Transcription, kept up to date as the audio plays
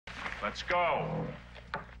Let's go.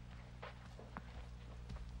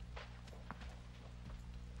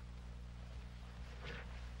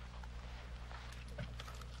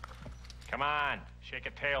 Come on, shake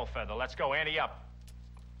a tail feather. Let's go, ante up.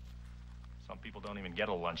 Some people don't even get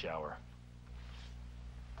a lunch hour.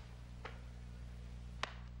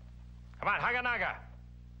 Come on, haga naga.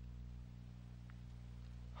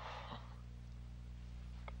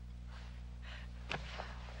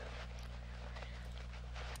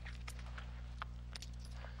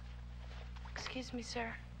 Excuse me,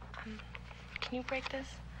 sir. Can you break this?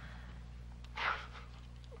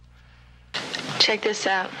 Check this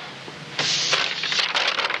out. It's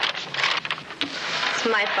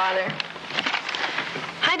my father.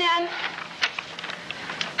 Hi, Dad.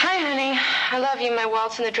 Hi, honey. I love you. My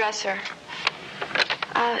wallet's in the dresser.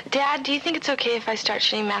 Dad, do you think it's okay if I start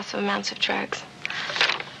shooting massive amounts of drugs?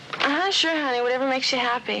 Sure, honey. Whatever makes you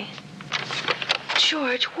happy.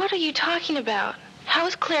 George, what are you talking about? How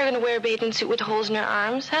is Claire going to wear a bathing suit with holes in her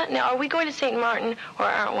arms? Huh? Now, are we going to St. Martin, or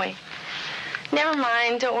aren't we? Never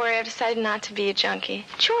mind. Don't worry. I've decided not to be a junkie.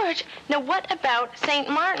 George, now what about St.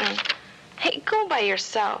 Martin? Hey, go by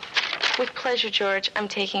yourself. With pleasure, George. I'm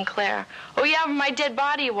taking Claire. Oh, yeah, over my dead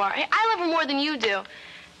body you are. Hey, I love her more than you do.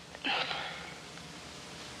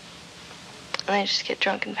 And then just get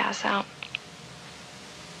drunk and pass out.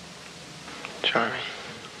 Charming.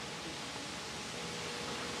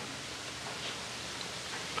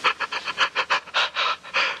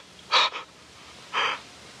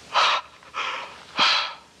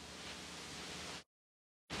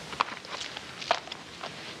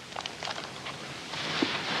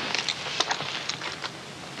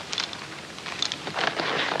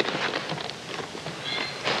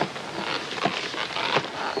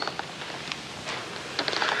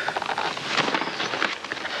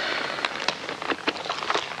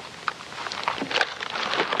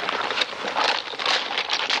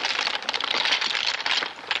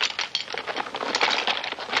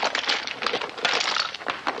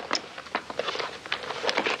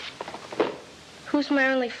 Who's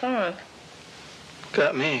my only phone?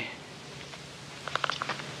 Got me.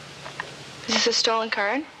 Is this a stolen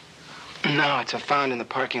card? No, it's a found in the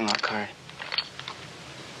parking lot card.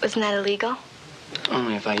 Wasn't that illegal?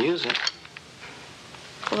 Only if I use it.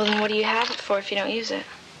 Well, then what do you have it for if you don't use it?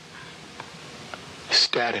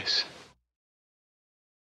 Status.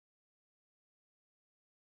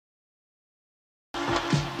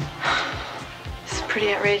 It's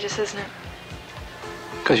pretty outrageous, isn't it?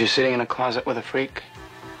 Because you're sitting in a closet with a freak?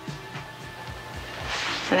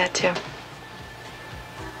 That too.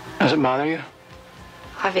 Does it bother you?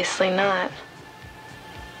 Obviously not.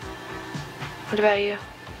 What about you?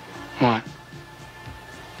 What?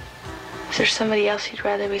 Is there somebody else you'd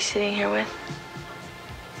rather be sitting here with?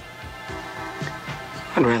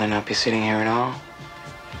 I'd rather not be sitting here at all.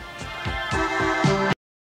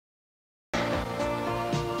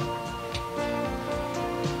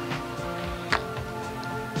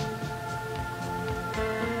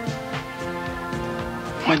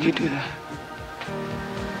 Why'd you do that?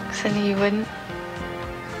 Because I knew you wouldn't.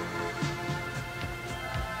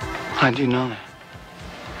 How'd you know that?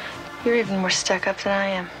 You're even more stuck up than I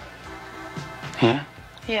am. Yeah?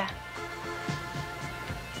 Yeah.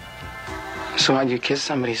 So why'd you kiss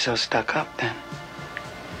somebody so stuck up then?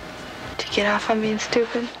 To get off on being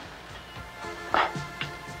stupid.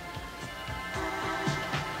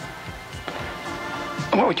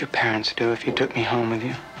 What would your parents do if you took me home with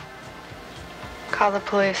you? Call the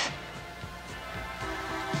police.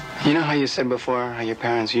 You know how you said before how your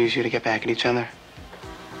parents use you to get back at each other?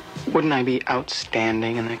 Wouldn't I be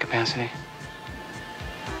outstanding in that capacity?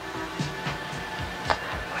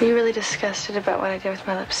 Were you really disgusted about what I did with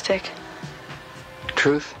my lipstick?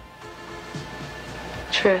 Truth?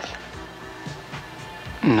 Truth.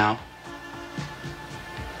 No.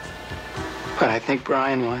 But I think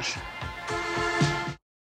Brian was.